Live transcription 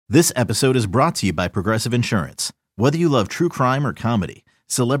This episode is brought to you by Progressive Insurance. Whether you love true crime or comedy,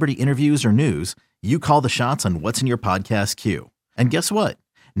 celebrity interviews or news, you call the shots on what's in your podcast queue. And guess what?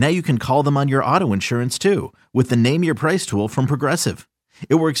 Now you can call them on your auto insurance too with the Name Your Price tool from Progressive.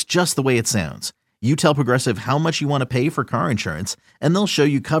 It works just the way it sounds. You tell Progressive how much you want to pay for car insurance, and they'll show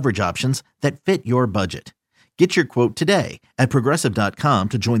you coverage options that fit your budget. Get your quote today at Progressive.com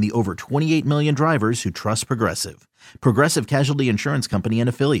to join the over 28 million drivers who trust Progressive. Progressive Casualty Insurance Company and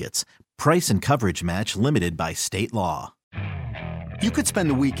Affiliates. Price and coverage match limited by state law. You could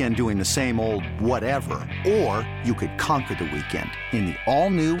spend the weekend doing the same old whatever, or you could conquer the weekend in the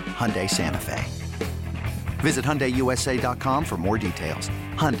all-new Hyundai Santa Fe. Visit HyundaiUSA.com for more details.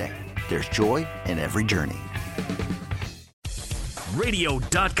 Hyundai, there's joy in every journey.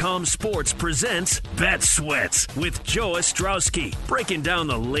 Radio.com Sports presents Bet Sweats with Joe Ostrowski, breaking down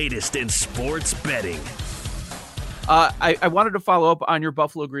the latest in sports betting. I wanted to follow up on your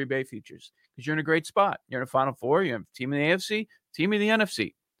Buffalo Green Bay futures because you're in a great spot. You're in a Final Four. You have a team in the AFC, team in the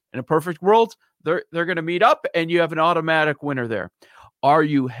NFC. In a perfect world, they're going to meet up, and you have an automatic winner there. Are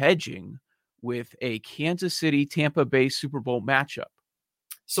you hedging with a Kansas City Tampa Bay Super Bowl matchup?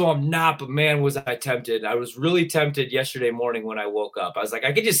 So I'm not, but man, was I tempted. I was really tempted yesterday morning when I woke up. I was like,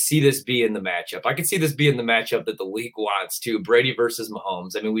 I could just see this being the matchup. I could see this being the matchup that the league wants too, Brady versus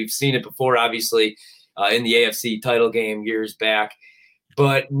Mahomes. I mean, we've seen it before, obviously, in the AFC title game years back.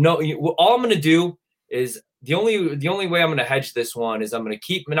 But no, all I'm going to do is the only way I'm going to hedge this one is I'm going to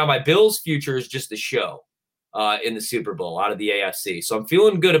keep – now my Bills future is just a show in the Super Bowl out of the AFC. So I'm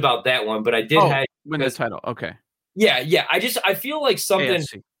feeling good about that one, but I did hedge – win the title. Okay. Yeah. I feel like something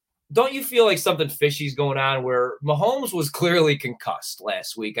AFC. Don't you feel like something fishy's going on where Mahomes was clearly concussed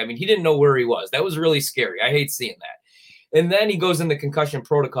last week? I mean, he didn't know where he was. That was really scary. I hate seeing that. And then he goes in the concussion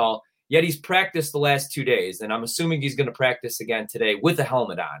protocol, yet he's practiced the last 2 days. And I'm assuming he's going to practice again today with a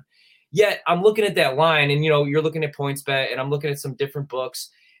helmet on. Yet I'm looking at that line and, you're looking at PointsBet and I'm looking at some different books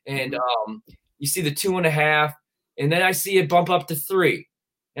and you see the 2.5 and then I see it bump up to 3.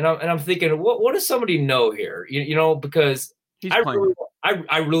 And I'm thinking, what does somebody know here? Because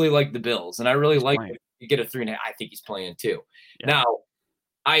I really like the Bills, and I really like if you get a 3.5. I think he's playing too. Yeah. Now,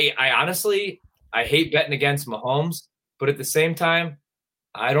 I honestly hate betting against Mahomes, but at the same time,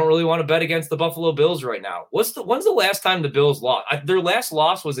 I don't really want to bet against the Buffalo Bills right now. When's the last time the Bills lost? Their last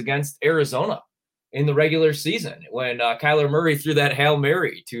loss was against Arizona in the regular season when Kyler Murray threw that Hail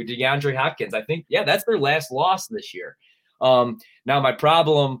Mary to DeAndre Hopkins. I think, that's their last loss this year. Now my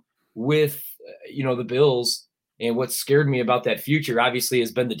problem with, the Bills and what scared me about that future obviously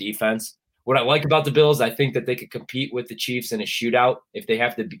has been the defense. What I like about the Bills, I think that they could compete with the Chiefs in a shootout. If they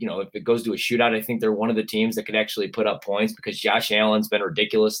have to, if it goes to a shootout, I think they're one of the teams that could actually put up points because Josh Allen's been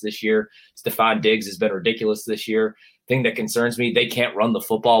ridiculous this year. Stephon Diggs has been ridiculous this year. Thing that concerns me, they can't run the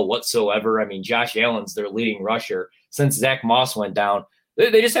football whatsoever. I mean, Josh Allen's their leading rusher since Zach Moss went down.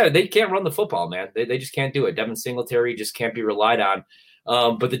 They can't run the football, man. They just can't do it. Devin Singletary just can't be relied on.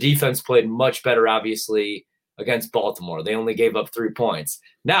 But the defense played much better, obviously, against Baltimore. They only gave up 3 points.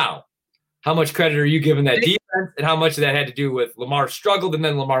 Now, how much credit are you giving that defense, and how much of that had to do with Lamar struggled and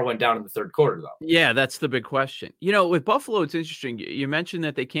then Lamar went down in the third quarter, though? Yeah, that's the big question. With Buffalo, it's interesting. You mentioned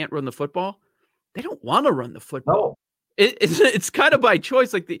that they can't run the football. They don't want to run the football. No. It's kind of by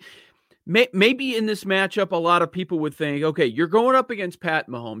choice. Maybe in this matchup, a lot of people would think, okay, you're going up against Pat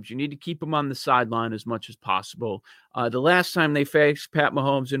Mahomes. You need to keep him on the sideline as much as possible. The last time they faced Pat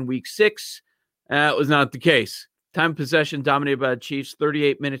Mahomes in week 6, that was not the case. Time of possession dominated by the Chiefs,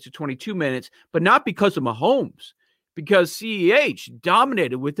 38 minutes to 22 minutes, but not because of Mahomes, because CEH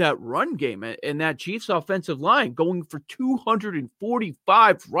dominated with that run game and that Chiefs offensive line going for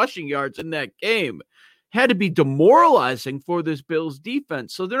 245 rushing yards in that game. Had to be demoralizing for this Bills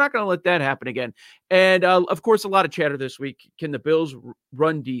defense. So they're not going to let that happen again. And, of course, a lot of chatter this week. Can the Bills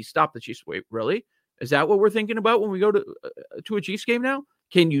run D stop the Chiefs? Wait, really? Is that what we're thinking about when we go to a Chiefs game now?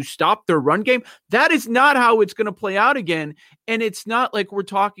 Can you stop their run game? That is not how it's going to play out again. And it's not like we're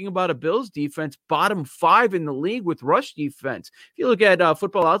talking about a Bills defense, bottom 5 in the league with rush defense. If you look at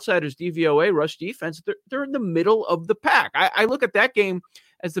Football Outsiders DVOA rush defense, they're in the middle of the pack. I look at that game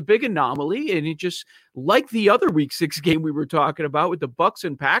as the big anomaly, and it just like the other week 6 game we were talking about with the Bucks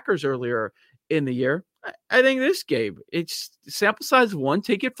and Packers earlier in the year. I think this game, it's sample size of 1.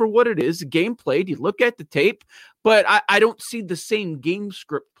 Take it for what it is. The game played. You look at the tape, but I don't see the same game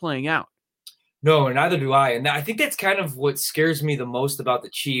script playing out. No, and neither do I. And I think that's kind of what scares me the most about the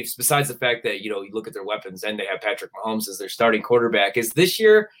Chiefs, besides the fact that, you look at their weapons and they have Patrick Mahomes as their starting quarterback, is this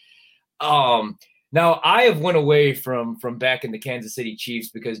year Now, I have went away from backing the Kansas City Chiefs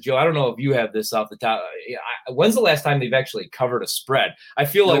because, Joe, I don't know if you have this off the top. When's the last time they've actually covered a spread? I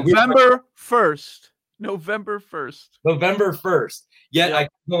feel like November 1st. November 1st. Yet I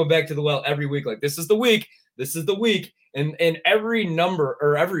keep going back to the well every week. Like, this is the week. This is the week. And every number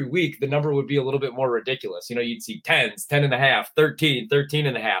or every week, the number would be a little bit more ridiculous. You know, you'd see 10s, 10.5, 13,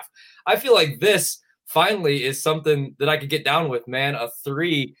 13.5. I feel like this finally is something that I could get down with, man. A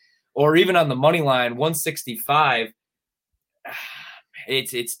 3 or even on the money line, 165.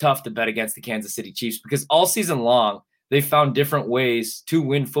 It's tough to bet against the Kansas City Chiefs because all season long, they've found different ways to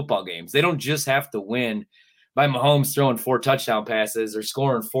win football games. They don't just have to win by Mahomes throwing 4 touchdown passes or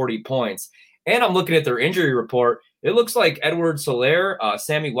scoring 40 points. And I'm looking at their injury report. It looks like Edwards-Helaire,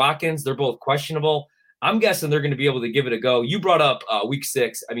 Sammy Watkins, they're both questionable. I'm guessing they're going to be able to give it a go. You brought up week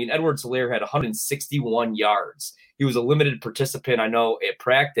 6. I mean, Edwards-Helaire had 161 yards. He was a limited participant, I know, at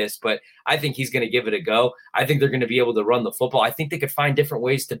practice, but I think he's going to give it a go. I think they're going to be able to run the football. I think they could find different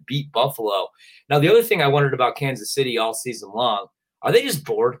ways to beat Buffalo. Now, the other thing I wondered about Kansas City all season long, are they just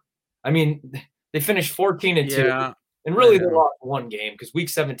bored? I mean, they finished 14-2. And really, they lost one game because week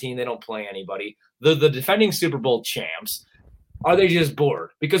 17, they don't play anybody. The defending Super Bowl champs, are they just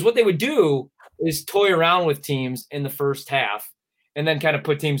bored? Because what they would do is toy around with teams in the first half and then kind of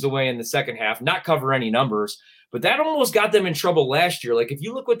put teams away in the second half, not cover any numbers. But that almost got them in trouble last year. Like, if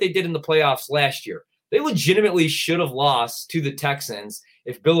you look what they did in the playoffs last year, they legitimately should have lost to the Texans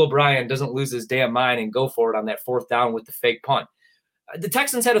if Bill O'Brien doesn't lose his damn mind and go for it on that 4th down with the fake punt. The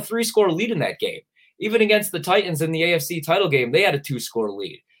Texans had a 3-score lead in that game. Even against the Titans in the AFC title game, they had a 2-score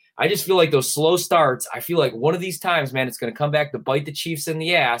lead. I just feel like those slow starts, I feel like one of these times, man, it's going to come back to bite the Chiefs in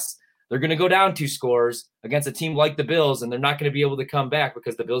the ass. They're going to go down 2 scores against a team like the Bills, and they're not going to be able to come back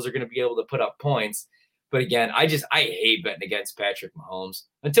because the Bills are going to be able to put up points. But again, I hate betting against Patrick Mahomes.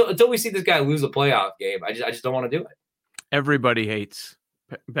 Until we see this guy lose a playoff game, I just don't want to do it. Everybody hates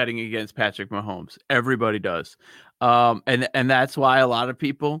betting against Patrick Mahomes. Everybody does. And that's why a lot of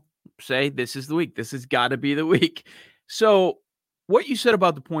people say this is the week. This has got to be the week. So what you said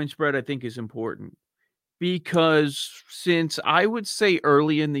about the point spread, I think, is important because since I would say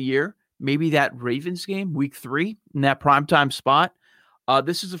early in the year, maybe that Ravens game, week 3, in that primetime spot,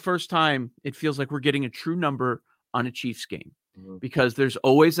 this is the first time it feels like we're getting a true number on a Chiefs game because there's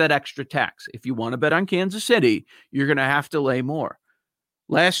always that extra tax. If you want to bet on Kansas City, you're going to have to lay more.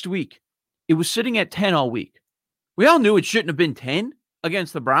 Last week, it was sitting at 10 all week. We all knew it shouldn't have been 10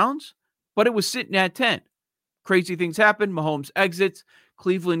 against the Browns, but it was sitting at 10. Crazy things happen. Mahomes exits.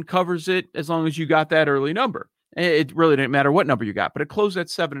 Cleveland covers it as long as you got that early number. It really didn't matter what number you got, but it closed at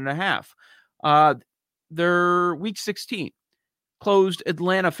 7.5. Their week 16 closed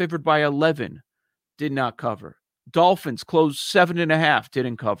Atlanta favored by 11, did not cover. Dolphins closed 7.5,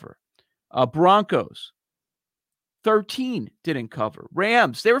 didn't cover. Broncos 13 didn't cover.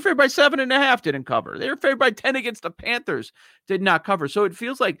 Rams, they were favored by 7.5, didn't cover. They were favored by 10 against the Panthers, did not cover. So it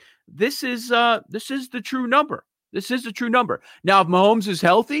feels like this is the true number. This is the true number. Now, if Mahomes is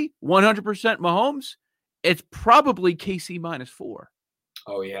healthy, 100% Mahomes, it's probably KC -4.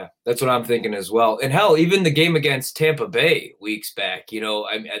 Oh, yeah. That's what I'm thinking as well. And hell, even the game against Tampa Bay weeks back, you know,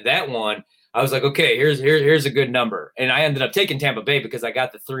 that one, I was like, okay, here's a good number. And I ended up taking Tampa Bay because I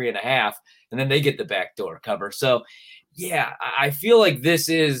got the 3.5, and then they get the backdoor cover. So, yeah, I feel like this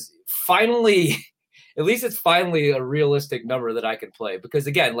is finally, at least it's finally a realistic number that I can play. Because,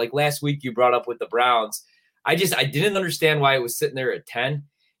 again, like last week you brought up with the Browns, I didn't understand why it was sitting there at 10,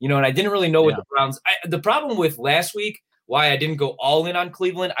 you know, and I didn't really know what the Browns – the problem with last week, why I didn't go all in on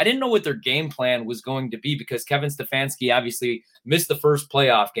Cleveland, I didn't know what their game plan was going to be because Kevin Stefanski obviously missed the first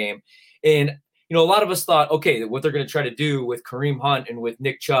playoff game. And, you know, a lot of us thought, okay, what they're going to try to do with Kareem Hunt and with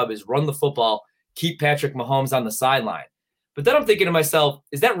Nick Chubb is run the football, keep Patrick Mahomes on the sideline. But then I'm thinking to myself,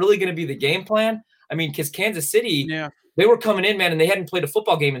 is that really going to be the game plan? I mean, because Kansas City, they were coming in, man, and they hadn't played a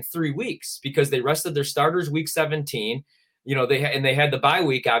football game in 3 weeks because they rested their starters week 17. You know, they had the bye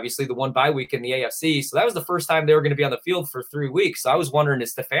week, obviously, the one bye week in the AFC. So that was the first time they were going to be on the field for 3 weeks. So I was wondering,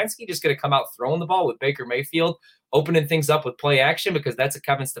 is Stefanski just going to come out throwing the ball with Baker Mayfield, opening things up with play action? Because that's a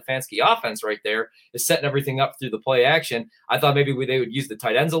Kevin Stefanski offense right there, is setting everything up through the play action. I thought maybe they would use the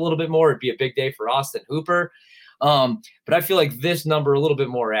tight ends a little bit more. It'd be a big day for Austin Hooper. But I feel like this number a little bit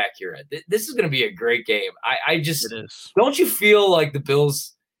more accurate. This is going to be a great game. I just don't you feel like the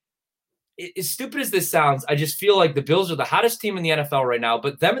Bills – as stupid as this sounds, I just feel like the Bills are the hottest team in the NFL right now,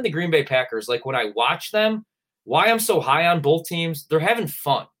 but them and the Green Bay Packers, like when I watch them, why I'm so high on both teams, they're having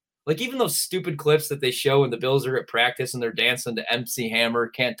fun. Like even those stupid clips that they show when the Bills are at practice and they're dancing to MC Hammer,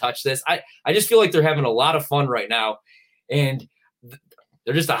 Can't Touch This. I just feel like they're having a lot of fun right now. And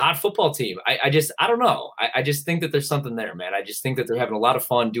They're just a hot football team. I don't know. I just think that there's something there, man. I just think that they're having a lot of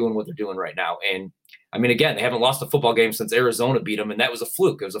fun doing what they're doing right now. And I mean, again, they haven't lost a football game since Arizona beat them, and that was a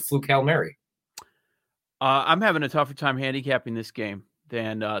fluke. It was a fluke Hail Mary. I'm having a tougher time handicapping this game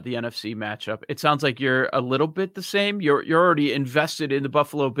than the NFC matchup. It sounds like you're a little bit the same. You're already invested in the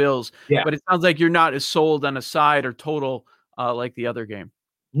Buffalo Bills, but it sounds like you're not as sold on a side or total like the other game.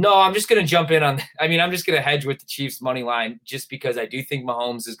 No, I'm just going to jump in on – I mean, I'm just going to hedge with the Chiefs' money line just because I do think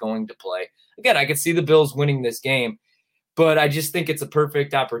Mahomes is going to play. Again, I could see the Bills winning this game, but I just think it's a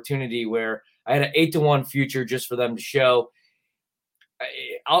perfect opportunity where I had an 8-1 future just for them to show.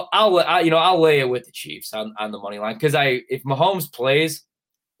 I'll lay it with the Chiefs on the money line because if Mahomes plays,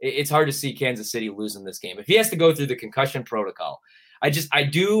 it's hard to see Kansas City losing this game. If he has to go through the concussion protocol, I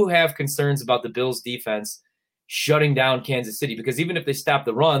do have concerns about the Bills' defense shutting down Kansas City because even if they stop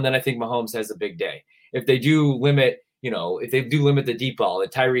the run, then I think Mahomes has a big day. If they do limit, the deep ball,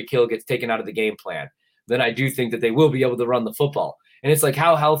 that Tyreek Hill gets taken out of the game plan, then I do think that they will be able to run the football. And it's like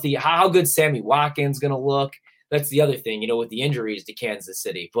how good Sammy Watkins going to look. That's the other thing, with the injuries to Kansas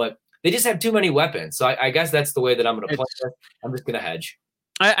City. But they just have too many weapons. So I guess that's the way that I'm going to play it. I'm just going to hedge.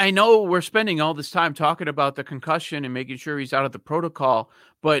 I know we're spending all this time talking about the concussion and making sure he's out of the protocol,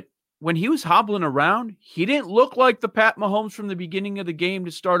 but when he was hobbling around, he didn't look like the Pat Mahomes from the beginning of the game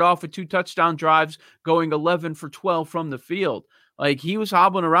to start off with 2 touchdown drives going 11 for 12 from the field. Like he was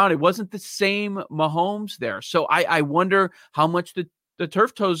hobbling around. It wasn't the same Mahomes there. So I wonder how much the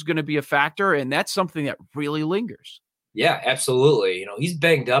turf toe is going to be a factor. And that's something that really lingers. Yeah, absolutely. He's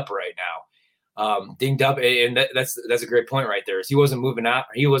banged up right now. Dinged up. And that's a great point right there. He wasn't moving out.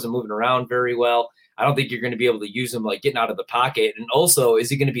 He wasn't moving around very well. I don't think you're going to be able to use him like getting out of the pocket. And also,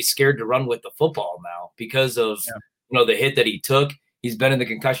 is he going to be scared to run with the football now because of the hit that he took? He's been in the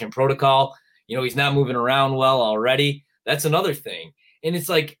concussion protocol. He's not moving around well already. That's another thing. And it's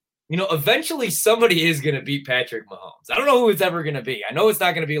like, eventually somebody is going to beat Patrick Mahomes. I don't know who it's ever going to be. I know it's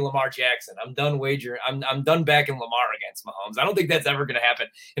not going to be Lamar Jackson. I'm done wagering. I'm done backing Lamar against Mahomes. I don't think that's ever going to happen.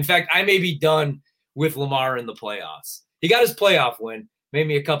 In fact, I may be done with Lamar in the playoffs. He got his playoff win. Made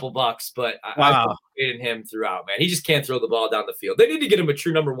me a couple bucks, but I've hated him throughout, man. He just can't throw the ball down the field. They need to get him a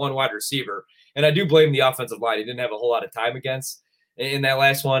true number 1 wide receiver, and I do blame the offensive line. He didn't have a whole lot of time against in that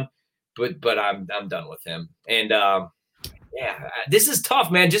last one, but I'm done with him. And this is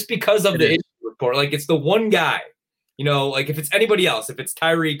tough, man, just because of the injury report. Like it's the one guy, like if it's anybody else, if it's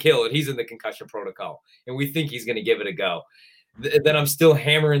Tyreek Hill and he's in the concussion protocol, and we think he's going to give it a go, then I'm still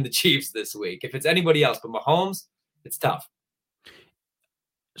hammering the Chiefs this week. If it's anybody else, but Mahomes, it's tough.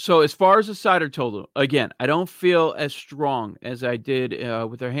 So as far as the side or total, again, I don't feel as strong as I did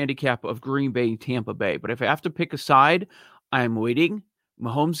with their handicap of Green Bay and Tampa Bay. But if I have to pick a side, I'm waiting.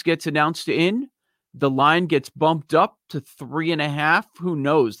 Mahomes gets announced in. The line gets bumped up to 3.5. Who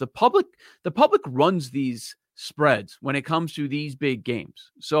knows? The public runs these spreads when it comes to these big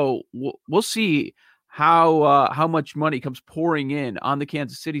games. So we'll see how much money comes pouring in on the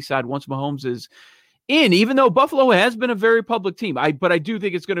Kansas City side once Mahomes is in, even though Buffalo has been a very public team. But I do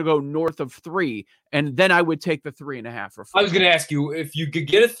think it's going to go north of 3, and then I would take the 3.5 or 4. I was going to ask you, if you could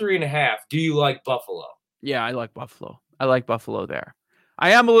get a 3.5, do you like Buffalo? Yeah, I like Buffalo. I like Buffalo there.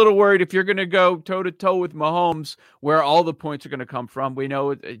 I am a little worried if you're going to go toe-to-toe with Mahomes, where all the points are going to come from. We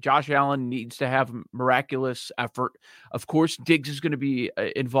know Josh Allen needs to have miraculous effort. Of course, Diggs is going to be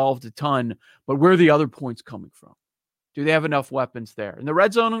involved a ton, but where are the other points coming from? Do they have enough weapons there? In the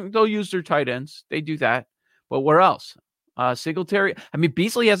red zone, they'll use their tight ends. They do that. But where else? Singletary. I mean,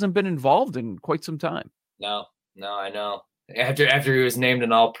 Beasley hasn't been involved in quite some time. No, I know. After he was named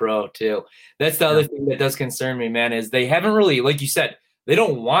an All-Pro, too. That's the other thing that does concern me, man, is they haven't really, like you said, they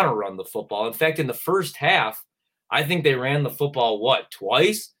don't want to run the football. In fact, in the first half, I think they ran the football,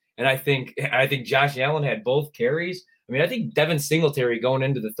 twice? And I think Josh Allen had both carries. I mean, I think Devin Singletary going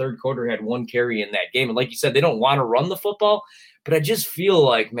into the third quarter had 1 carry in that game. And like you said, they don't want to run the football. But I just feel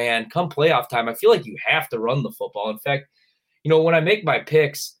like, man, come playoff time, I feel like you have to run the football. In fact, when I make my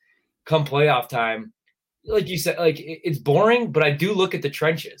picks come playoff time, like you said, like it's boring, but I do look at the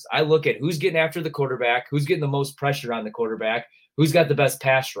trenches. I look at who's getting after the quarterback, who's getting the most pressure on the quarterback, who's got the best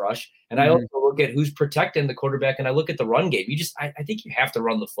pass rush. And I also look at who's protecting the quarterback, and I look at the run game. I think you have to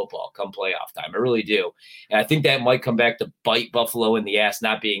run the football come playoff time. I really do. And I think that might come back to bite Buffalo in the ass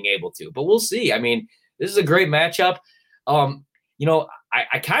not being able to. But we'll see. I mean, this is a great matchup.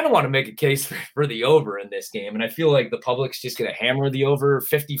 I kind of want to make a case for the over in this game, and I feel like the public's just going to hammer the over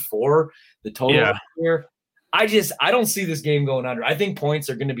 54, the total here. I don't see this game going under. I think points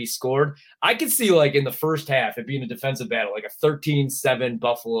are going to be scored. I could see, like, in the first half, it being a defensive battle, like a 13-7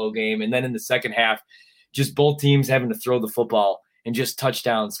 Buffalo game, and then in the second half, just both teams having to throw the football and just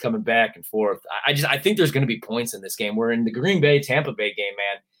touchdowns coming back and forth. I think there's going to be points in this game. Where in the Green Bay Tampa Bay game,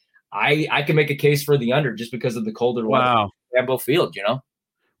 man, I can make a case for the under just because of the colder weather at Lambeau Field.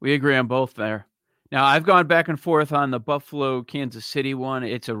 We agree on both there. Now, I've gone back and forth on the Buffalo Kansas City one.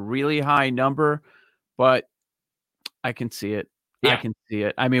 It's a really high number, but I can see it. Yeah. I can see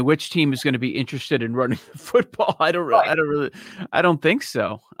it. I mean, which team is going to be interested in running the football? I don't think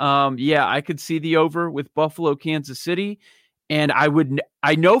so. I could see the over with Buffalo, Kansas City. And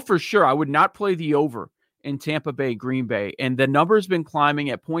I know for sure I would not play the over in Tampa Bay, Green Bay. And the number has been climbing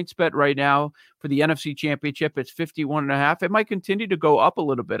at PointsBet right now for the NFC Championship. It's 51.5. It might continue to go up a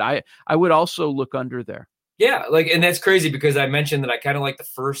little bit. I would also look under there. Yeah, and that's crazy because I mentioned that I kind of like the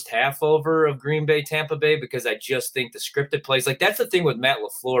first half over of Green Bay, Tampa Bay, because I just think the scripted plays, that's the thing with Matt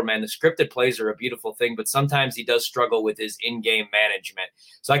LaFleur, man. The scripted plays are a beautiful thing, but sometimes he does struggle with his in-game management.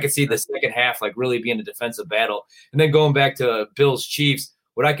 So I could see the second half really being a defensive battle. And then going back to Bills Chiefs,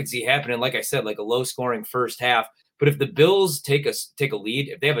 what I could see happening, like I said, a low-scoring first half. But if the Bills take a lead,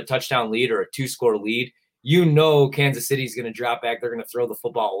 if they have a touchdown lead or a 2-score lead, Kansas City's going to drop back. They're going to throw the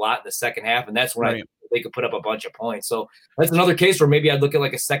football a lot in the second half, and that's when they could put up a bunch of points. So that's another case where maybe I'd look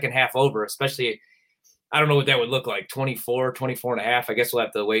at a second half over, especially I don't know what that would look like, 24 and a half. I guess we'll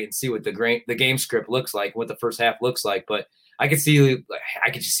have to wait and see what the game script looks like, what the first half looks like. But I could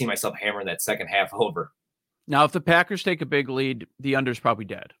just see myself hammering that second half over. Now, if the Packers take a big lead, the under's probably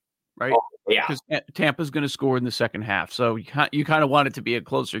dead, right? Oh, yeah. Because Tampa's going to score in the second half. So you kind of want it to be a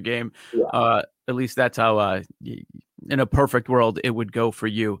closer game. Yeah. At least that's how, in a perfect world, it would go for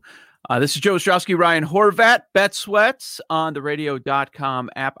you. This is Joe Ostrowski, Ryan Horvat, Bet Sweats on the radio.com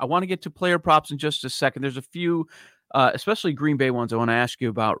app. I want to get to player props in just a second. There's a few, especially Green Bay ones I want to ask you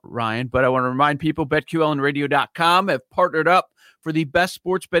about, Ryan. But I want to remind people, BetQL and radio.com have partnered up for the best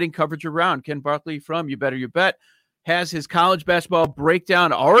sports betting coverage around. Ken Barkley from You Better You Bet has his college basketball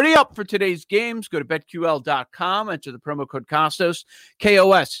breakdown already up for today's games. Go to BetQL.com, enter the promo code Costos,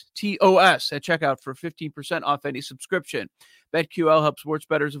 KOSTOS at checkout for 15% off any subscription. BetQL helps sports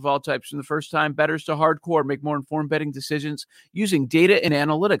bettors of all types, from the first-time bettors to hardcore, make more informed betting decisions using data and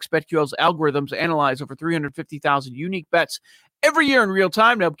analytics. BetQL's algorithms analyze over 350,000 unique bets every year in real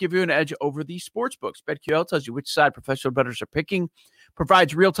time to help give you an edge over the sportsbooks. BetQL tells you which side professional bettors are picking,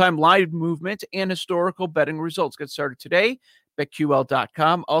 provides real-time live movement and historical betting results. Get started today.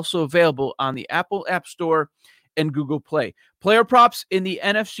 BetQL.com, also available on the Apple App Store and Google Play. Player props in the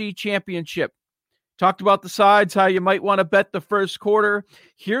NFC Championship. Talked about the sides, how you might want to bet the first quarter.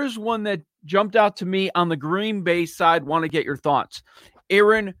 Here's one that jumped out to me on the Green Bay side. Want to get your thoughts.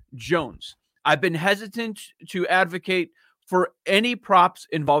 Aaron Jones. I've been hesitant to advocate for any props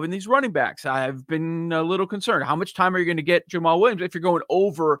involving these running backs. I've been a little concerned. How much time are you going to get Jamal Williams if you're going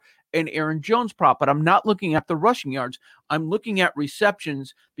over an Aaron Jones prop? But I'm not looking at the rushing yards. I'm looking at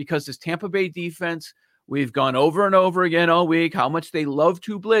receptions because this Tampa Bay defense, we've gone over and over again all week how much they love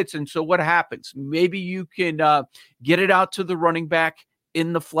to blitz. And so what happens? Maybe you can get it out to the running back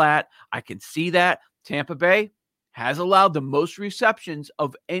in the flat. I can see that. Tampa Bay has allowed the most receptions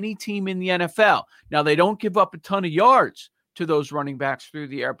of any team in the NFL. Now, they don't give up a ton of yards to those running backs through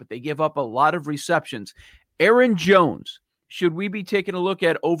the air, but they give up a lot of receptions. Aaron Jones, should we be taking a look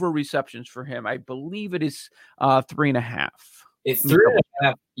at over receptions for him? I believe it is 3.5. It's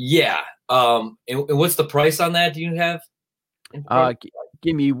 3.5. Yeah. And what's the price on that? Do you have?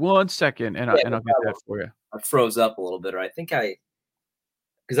 Give me 1 second, and I'll get that for you. I froze up a little bit, or I think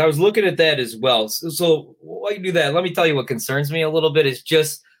because I was looking at that as well. So while you do that, let me tell you what concerns me a little bit is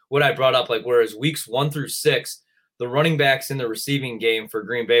just what I brought up. Whereas weeks 1 through 6, the running backs in the receiving game for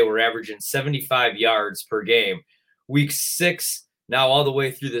Green Bay were averaging 75 yards per game. Week 6, now all the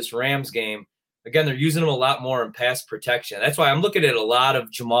way through this Rams game, again, they're using them a lot more in pass protection. That's why I'm looking at a lot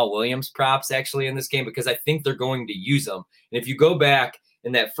of Jamal Williams props actually in this game, because I think they're going to use them. And if you go back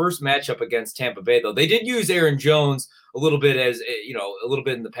in that first matchup against Tampa Bay, though, they did use Aaron Jones a little bit a little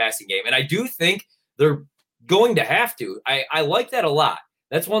bit in the passing game. And I do think they're going to have to. I like that a lot.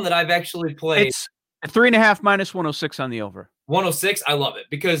 That's one that I've actually played. It's 3.5 minus 106 on the over. 106. I love it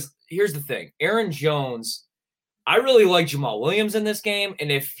because here's the thing. Aaron Jones, I really like Jamal Williams in this game.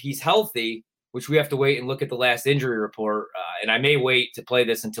 And if he's healthy, which we have to wait and look at the last injury report, and I may wait to play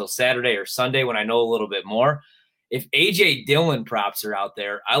this until Saturday or Sunday when I know a little bit more. If A.J. Dillon props are out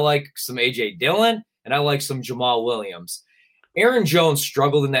there, I like some A.J. Dillon and I like some Jamal Williams. Aaron Jones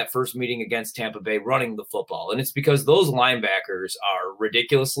struggled in that first meeting against Tampa Bay running the football, and it's because those linebackers are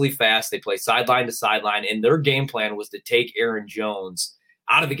ridiculously fast. They play sideline to sideline, and their game plan was to take Aaron Jones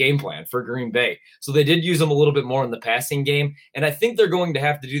out of the game plan for Green Bay. So they did use him a little bit more in the passing game, and I think they're going to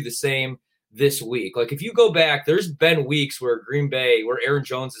have to do the same this week. Like if you go back, there's been weeks where where Aaron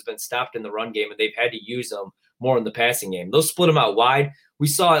Jones has been stopped in the run game and they've had to use him more in the passing game. They'll split him out wide. We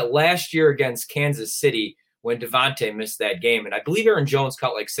saw it last year against Kansas City when Devontae missed that game. And I believe Aaron Jones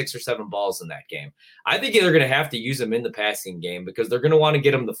caught like 6 or 7 balls in that game. I think they're going to have to use him in the passing game because they're going to want to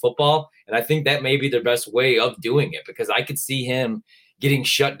get him the football. And I think that may be their best way of doing it because I could see him getting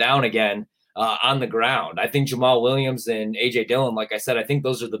shut down again on the ground. I think Jamal Williams and A.J. Dillon, like I said, I think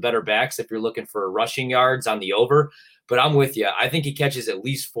those are the better backs if you're looking for rushing yards on the over. But I'm with you. I think he catches at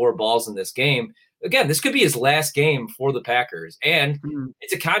least 4 balls in this game. Again, this could be his last game for the Packers. And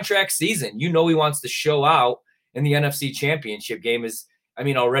it's a contract season. You know he wants to show out in the NFC Championship game.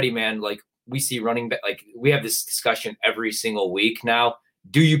 Already, man, like we see running back, like we have this discussion every single week now.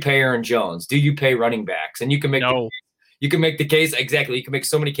 Do you pay Aaron Jones? Do you pay running backs? And you can make the case. Exactly. You can make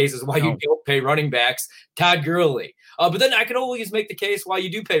so many cases why you don't pay running backs. Todd Gurley. But then I can always make the case why you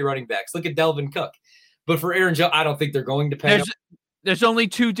do pay running backs. Look at Dalvin Cook. But for Aaron Jones, I don't think they're going to pay him. There's only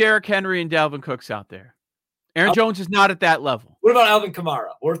 2 Derrick Henry and Dalvin Cooks out there. Aaron Jones is not at that level. What about Alvin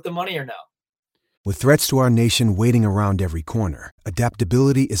Kamara? Worth the money or no? With threats to our nation waiting around every corner,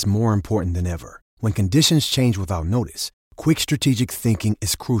 adaptability is more important than ever. When conditions change without notice, quick strategic thinking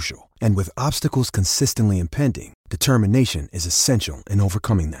is crucial. And with obstacles consistently impending, determination is essential in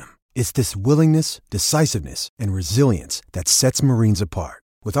overcoming them. It's this willingness, decisiveness, and resilience that sets Marines apart.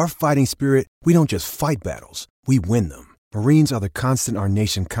 With our fighting spirit, we don't just fight battles, we win them. Marines are the constant our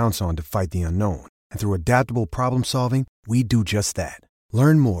nation counts on to fight the unknown. And through adaptable problem solving, we do just that.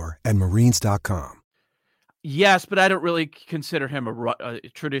 Learn more at Marines.com. Yes, but I don't really consider him a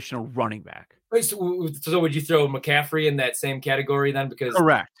traditional running back. Wait, so would you throw McCaffrey in that same category then? Because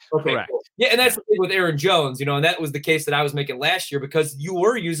Correct. Cool. Yeah, and that's the thing with Aaron Jones, and that was the case that I was making last year because you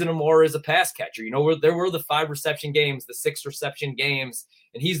were using him more as a pass catcher. There were the 5 reception games, the 6 reception games,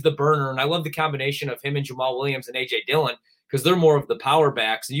 and he's the burner. And I love the combination of him and Jamal Williams and A.J. Dillon because they're more of the power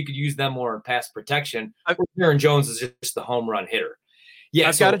backs, and you could use them more in pass protection. Aaron Jones is just the home run hitter. Yeah,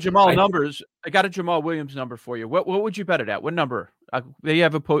 I got a Jamal Williams number for you. What would you bet it at? What number? They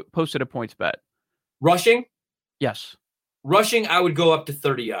have posted a points bet. Rushing? Yes. Rushing, I would go up to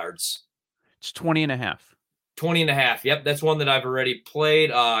 30 yards. It's 20.5. 20.5. Yep, that's one that I've already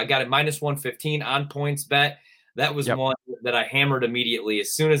played. I got it -115 on points bet. That was one that I hammered immediately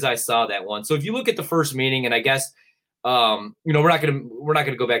as soon as I saw that one. So if you look at the first meeting, and I guess we're not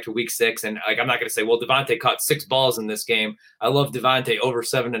gonna go back to week 6, and I'm not gonna say, well, Devontae caught 6 balls in this game. I love Devontae over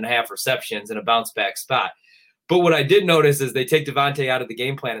 7.5 receptions in a bounce back spot. But what I did notice is they take Devontae out of the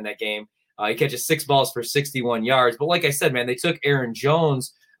game plan in that game. He catches 6 balls for 61 yards. But like I said, man, they took Aaron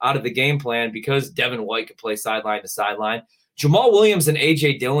Jones out of the game plan because Devin White could play sideline to sideline. Jamal Williams and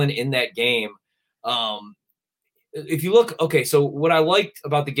A.J. Dillon in that game. If you look, okay, so what I liked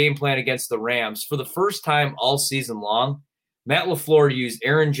about the game plan against the Rams, for the first time all season long, Matt LaFleur used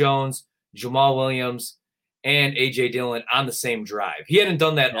Aaron Jones, Jamal Williams, and A.J. Dillon on the same drive. He hadn't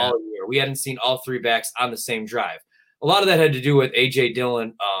done that all year. We hadn't seen all 3 backs on the same drive. A lot of that had to do with A.J.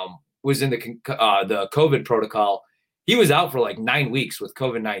 Dillon was in the COVID protocol. He was out for like 9 weeks with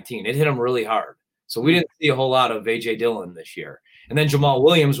COVID-19. It hit him really hard. So we didn't see a whole lot of A.J. Dillon this year. And then Jamal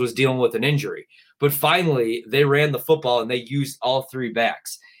Williams was dealing with an injury. But finally, they ran the football and they used all 3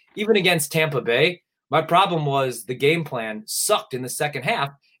 backs. Even against Tampa Bay, my problem was the game plan sucked in the second half.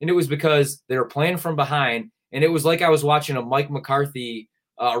 And it was because they were playing from behind. And it was like I was watching a Mike McCarthy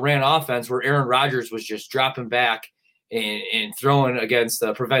ran offense where Aaron Rodgers was just dropping back and throwing against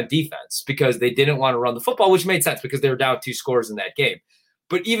prevent defense because they didn't want to run the football, which made sense because they were down 2 scores in that game.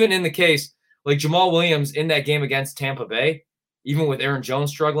 But even in the case, like Jamal Williams in that game against Tampa Bay, even with Aaron Jones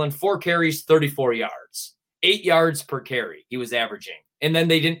struggling, 4 carries, 34 yards, 8 yards per carry he was averaging. And then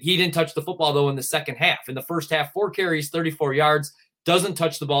he didn't touch the football, though, in the second half. In the first half, 4 carries, 34 yards, doesn't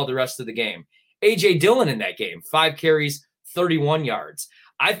touch the ball the rest of the game. A.J. Dillon in that game, 5 carries, 31 yards.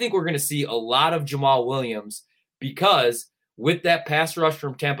 I think we're going to see a lot of Jamal Williams because with that pass rush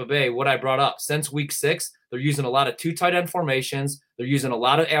from Tampa Bay, what I brought up, since week 6, they're using a lot of 2 tight end formations. They're using a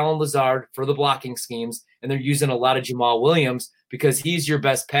lot of Allen Lazard for the blocking schemes, and they're using a lot of Jamal Williams because he's your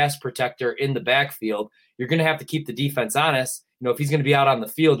best pass protector in the backfield. You're going to have to keep the defense honest. If he's going to be out on the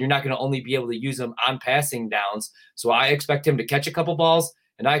field, you're not going to only be able to use him on passing downs. So I expect him to catch a couple balls,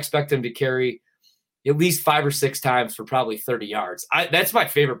 and I expect him to carry at least 5 or 6 times for probably 30 yards. That's my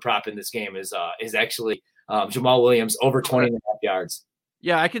favorite prop in this game is actually Jamal Williams over 20.5 yards.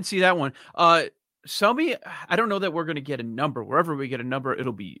 Yeah, I can see that one. Selby, I don't know that we're going to get a number. Wherever we get a number,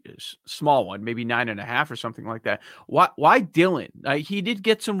 it'll be a small one, maybe 9.5 or something like that. Why Dillon? He did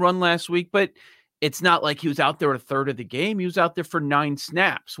get some run last week, but it's not like he was out there a third of the game. He was out there for 9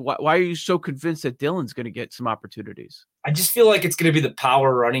 snaps. Why are you so convinced that Dillon's going to get some opportunities? I just feel like it's going to be the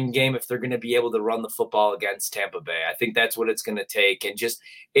power running game if they're going to be able to run the football against Tampa Bay. I think that's what it's going to take. And just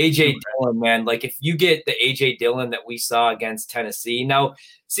A.J. Dillon, man, like if you get the A.J. Dillon that we saw against Tennessee. Now,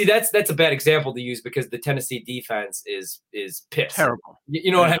 see, that's a bad example to use because the Tennessee defense is pissed. Terrible.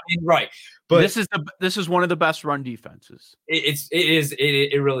 You know what I mean? Right. But this is one of the best run defenses.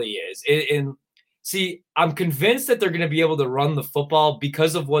 It really is. And see, I'm convinced that they're going to be able to run the football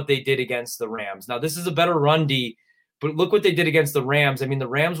because of what they did against the Rams. Now, this is a better run D, but look what they did against the Rams. I mean, the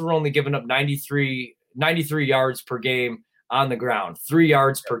Rams were only giving up 93 yards per game on the ground, 3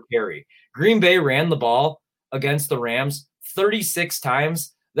 yards per carry. Green Bay ran the ball against the Rams 36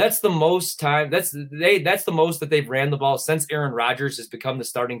 times. That's the most time. That's the most that they've ran the ball since Aaron Rodgers has become the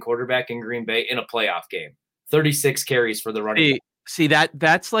starting quarterback in Green Bay in a playoff game. 36 carries for the running back. See,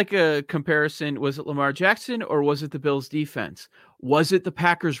 that's like a comparison. Was it Lamar Jackson or was it the Bills defense? Was it the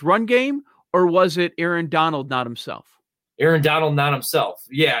Packers run game or was it Aaron Donald not himself? Aaron Donald not himself.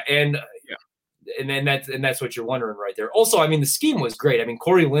 Yeah. And that's what you're wondering right there. Also, I mean, the scheme was great. I mean,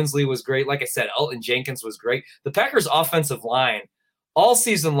 Corey Linsley was great. Like I said, Elton Jenkins was great. The Packers offensive line all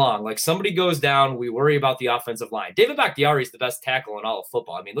season long, like somebody goes down, we worry about the offensive line. David Bakhtiari is the best tackle in all of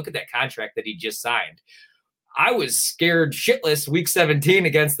football. I mean, look at that contract that he just signed. I was scared shitless week 17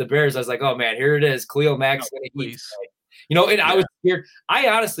 against the Bears. I was like, oh man, here it is. Khalil Mack's going to eat. I was scared.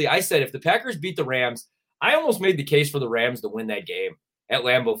 I said, if the Packers beat the Rams, I almost made the case for the Rams to win that game at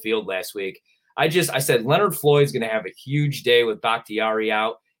Lambeau Field last week. I said, Leonard Floyd's going to have a huge day with Bakhtiari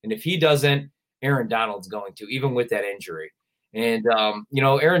out. And if he doesn't, Aaron Donald's going to, even with that injury. And,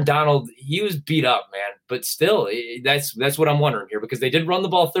 Aaron Donald, he was beat up, man. But still, that's what I'm wondering here because they did run the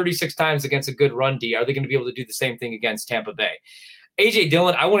ball 36 times against a good run D. Are they going to be able to do the same thing against Tampa Bay? A.J.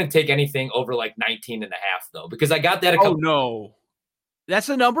 Dillon, I wouldn't take anything over like 19 and a half, though, because I got that no. That's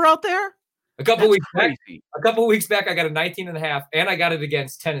the number out there? A couple weeks back, I got a 19 and a half, and I got it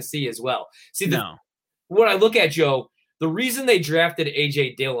against Tennessee as well. See, what I look at, Joe, the reason they drafted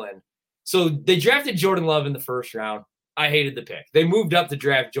A.J. Dillon, so they drafted Jordan Love in the first round. I hated the pick. They moved up to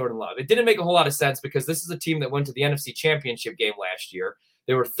draft Jordan Love. It didn't make a whole lot of sense because this is a team that went to the NFC Championship game last year.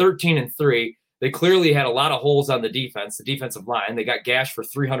 They were 13-3. They clearly had a lot of holes on the defensive line. They got gashed for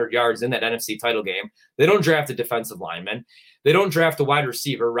 300 yards in that NFC title game. They don't draft a defensive lineman. They don't draft a wide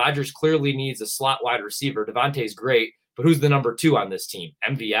receiver. Rodgers clearly needs a slot wide receiver. Devontae's great, but who's the number 2 on this team?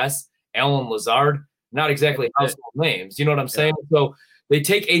 MVS? Allen Lazard? Not exactly household names. You know what I'm saying? Yeah. So they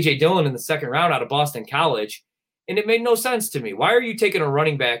take A.J. Dillon in the second round out of Boston College, and it made no sense to me. Why are you taking a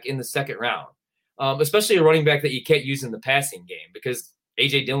running back in the second round, especially a running back that you can't use in the passing game? Because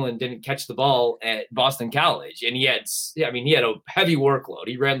A.J. Dillon didn't catch the ball at Boston College, and he had a heavy workload.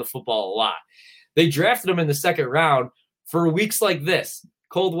 He ran the football a lot. They drafted him in the second round for weeks like this.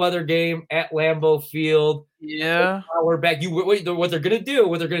 Cold weather game at Lambeau Field. Yeah. We're back. What they're going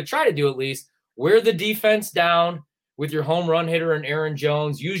to try to do at least, wear the defense down with your home run hitter and Aaron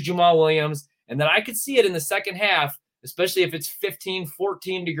Jones, use Jamal Williams, and then I could see it in the second half, especially if it's 15,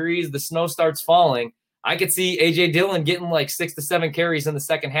 14 degrees, the snow starts falling. I could see A.J. Dillon getting like 6 to 7 carries in the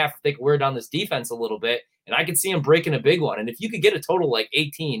second half if they could wear down this defense a little bit, and I could see him breaking a big one. And if you could get a total like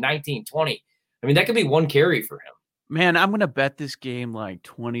 18, 19, 20, I mean, that could be one carry for him. Man, I'm going to bet this game like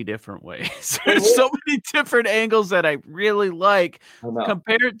 20 different ways. There's so many different angles that I really like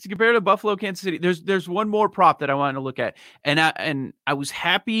compared to Buffalo, Kansas City. There's one more prop that I wanted to look at. And I was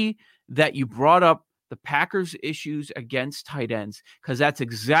happy that you brought up the Packers' issues against tight ends, because that's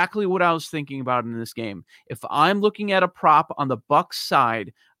exactly what I was thinking about in this game. If I'm looking at a prop on the Bucs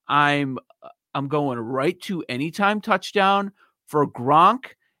side, I'm going right to anytime touchdown for Gronk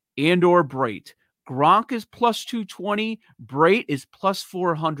and or Brate. Gronk is plus 220. Brate is plus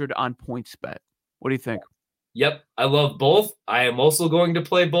 400 on PointsBet. What do you think? Yep, I love both. I am also going to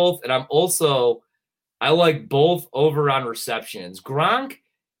play both, and I like both over on receptions. Gronk,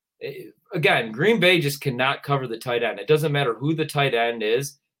 again, Green Bay just cannot cover the tight end. It doesn't matter who the tight end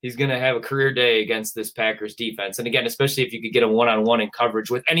is. He's going to have a career day against this Packers defense. And again, especially if you could get him one-on-one in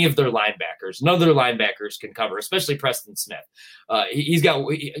coverage with any of their linebackers. None of their linebackers can cover, especially Preston Smith.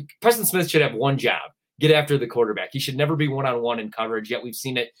 Preston Smith should have one job: get after the quarterback. He should never be one-on-one in coverage, yet we've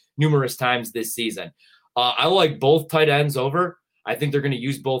seen it numerous times this season. I like both tight ends over. I think they're going to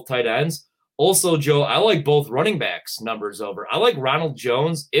use both tight ends. Also, Joe, I like both running backs numbers over. I like Ronald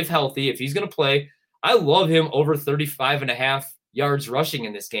Jones, if healthy, if he's going to play. I love him over 35.5 yards rushing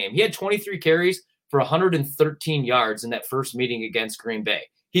in this game. He had 23 carries for 113 yards in that first meeting against Green Bay.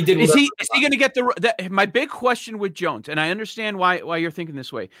 He did. Is he going to get my big question with Jones, and I understand why you're thinking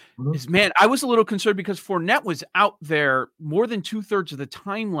this way, is, man, I was a little concerned because Fournette was out there more than 2/3 of the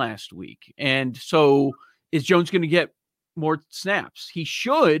time last week. And so is Jones going to get more snaps? He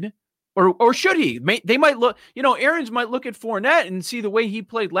should, or should he? They might look, Arians might look at Fournette and see the way he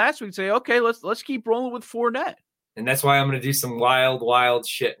played last week and say, okay, let's keep rolling with Fournette. And that's why I'm going to do some wild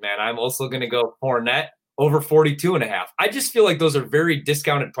shit, man. I'm also going to go Fournette over 42.5. I just feel like those are very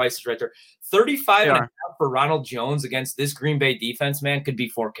discounted prices right there. 35.5 for Ronald Jones against this Green Bay defense, man, could be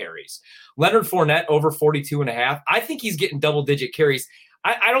 4 carries. Leonard Fournette over 42.5. I think he's getting double-digit carries.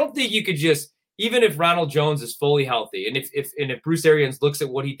 I don't think you could just, even if Ronald Jones is fully healthy, and if Bruce Arians looks at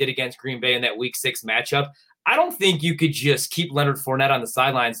what he did against Green Bay in that Week 6 matchup, I don't think you could just keep Leonard Fournette on the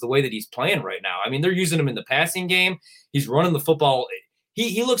sidelines the way that he's playing right now. I mean, they're using him in the passing game. He's running the football.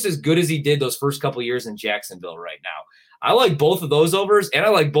 He looks as good as he did those first couple of years in Jacksonville right now. I like both of those overs, and I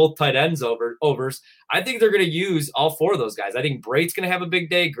like both tight ends overs. I think they're going to use all 4 of those guys. I think Brate's going to have a big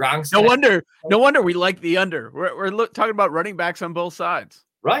day. Gronk's no wonder we like the under. We're talking about running backs on both sides.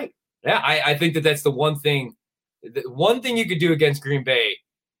 Right. Yeah, I think that's the one thing. The one thing you could do against Green Bay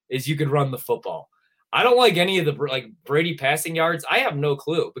is you could run the football. I don't like any of the Brady passing yards. I have no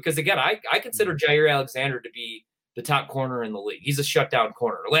clue because, again, I consider Jair Alexander to be the top corner in the league. He's a shutdown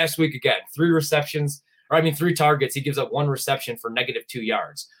corner. Last week, again, 3 targets. He gives up 1 reception for -2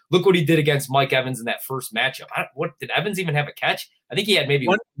 yards. Look what he did against Mike Evans in that first matchup. What did Evans even have a catch? I think he had maybe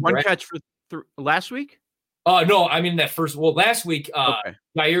one catch for last week. No, I mean that first. Well, last week, okay.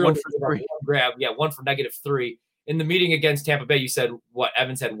 Jair one for 3. 1 grab. Yeah, 1 for -3. In the meeting against Tampa Bay, you said what?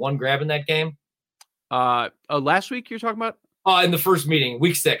 Evans had 1 grab in that game. Last week you're talking about? In the first meeting,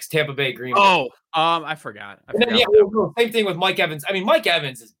 Week 6, Tampa Bay, Green Bay. I forgot. Same thing with Mike Evans. I mean, Mike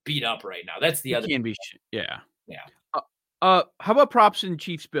Evans is beat up right now. That's the other. Yeah. How about props in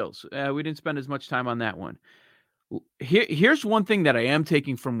Chiefs Bills? We didn't spend as much time on that one. Here's one thing that I am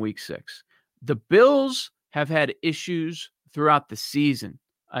taking from Week 6. The Bills have had issues throughout the season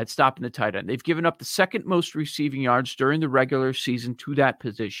at stopping the tight end. They've given up the 2nd most receiving yards during the regular season to that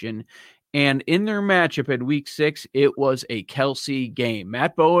position. And in their matchup in Week 6, it was a Kelce game.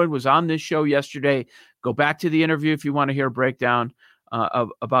 Matt Bowen was on this show yesterday. Go back to the interview if you want to hear a breakdown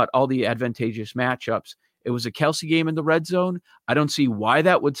about all the advantageous matchups. It was a Kelce game in the red zone. I don't see why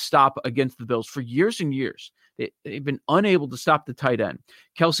that would stop against the Bills. For years and years, they've been unable to stop the tight end.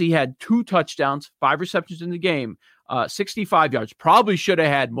 Kelce had 2 touchdowns, 5 receptions in the game, 65 yards. Probably should have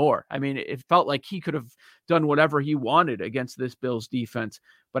had more. I mean, it felt like he could have done whatever he wanted against this Bills defense.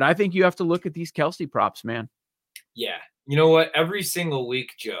 But I think you have to look at these Kelce props, man. Yeah. You know what? Every single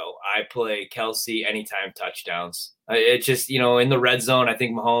week, Joe, I play Kelce anytime touchdowns. It's just, in the red zone, I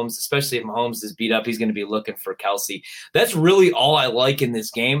think Mahomes, especially if Mahomes is beat up, he's going to be looking for Kelce. That's really all I like in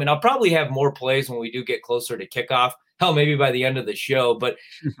this game. And I'll probably have more plays when we do get closer to kickoff. Hell, maybe by the end of the show. But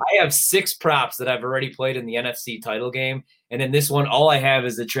I have 6 props that I've already played in the NFC title game. And in this one, all I have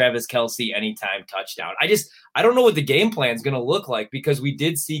is the Travis Kelce anytime touchdown. I don't know what the game plan is going to look like because we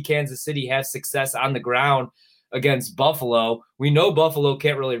did see Kansas City have success on the ground against Buffalo. We know Buffalo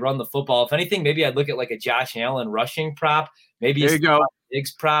can't really run the football. If anything, maybe I'd look at like a Josh Allen rushing prop. Maybe there you go.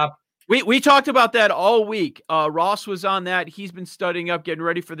 Diggs prop. We talked about that all week. Ross was on that. He's been studying up, getting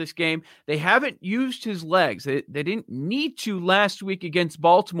ready for this game. They haven't used his legs. They didn't need to last week against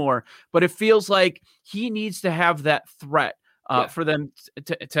Baltimore, but it feels like he needs to have that threat for them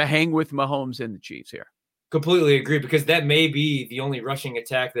to hang with Mahomes and the Chiefs here. Completely agree, because that may be the only rushing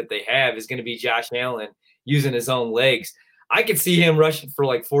attack that they have is going to be Josh Allen using his own legs. I could see him rushing for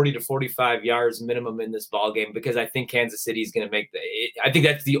like 40 to 45 yards minimum in this ball game because I think Kansas City is going to I think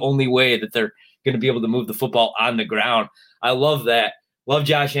that's the only way that they're going to be able to move the football on the ground. I love that. Love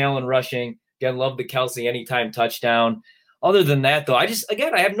Josh Allen rushing. Again, love the Kelce anytime touchdown. Other than that, though, I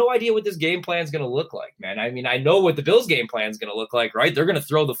have no idea what this game plan is going to look like, man. I mean, I know what the Bills game plan is going to look like, right? They're going to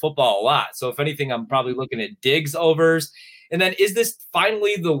throw the football a lot. So if anything, I'm probably looking at Diggs overs. And then is this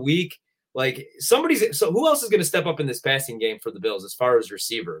finally the week? Like so who else is going to step up in this passing game for the Bills as far as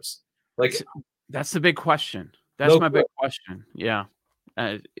receivers? Like that's the big question. That's my big question. Yeah,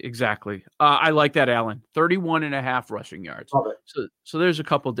 exactly. I like that, Allen. 31.5 rushing yards. So there's a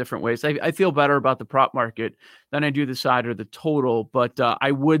couple different ways. I feel better about the prop market than I do the side or the total, but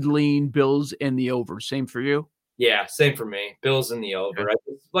I would lean Bills in the over. Same for you? Yeah, same for me. Bills in the over.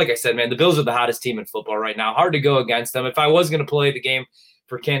 Like I said, man, the Bills are the hottest team in football right now. Hard to go against them. If I was going to play the game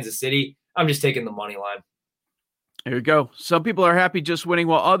for Kansas City, I'm just taking the money line. There you go. Some people are happy just winning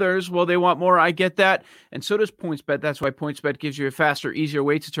while others, well, they want more. I get that. And so does PointsBet. That's why PointsBet gives you a faster, easier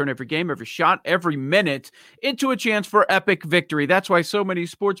way to turn every game, every shot, every minute into a chance for epic victory. That's why so many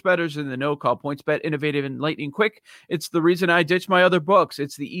sports bettors in the know call PointsBet innovative and lightning quick. It's the reason I ditched my other books.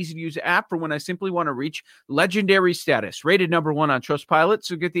 It's the easy-to-use app for when I simply want to reach legendary status. Rated #1 on Trustpilot,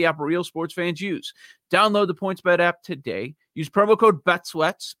 so get the app real sports fans use. Download the PointsBet app today. Use promo code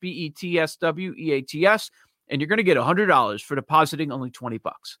BETSWEATS, BETSWEATS, and you're going to get $100 for depositing only $20.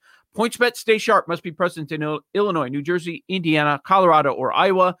 PointsBet, stay sharp. Must be present in Illinois, New Jersey, Indiana, Colorado, or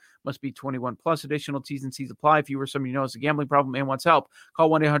Iowa. Must be 21 plus. Additional T's and C's apply. If you or somebody knows a gambling problem and wants help, call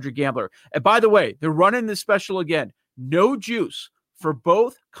 1-800-GAMBLER. And by the way, they're running this special again. No juice for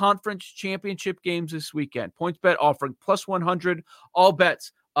both conference championship games this weekend. PointsBet offering plus 100, all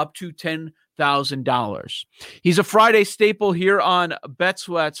bets up to $10,000. He's a Friday staple here on Bet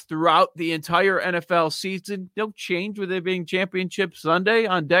Sweats throughout the entire NFL season. No change with it being Championship Sunday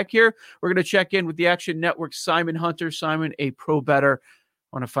on deck here. We're going to check in with the Action Network's Simon Hunter. Simon, a pro bettor.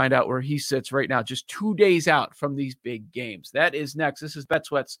 I want to find out where he sits right now, just 2 days out from these big games. That is next. This is Bet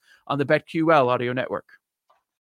Sweats on the BetQL Audio Network.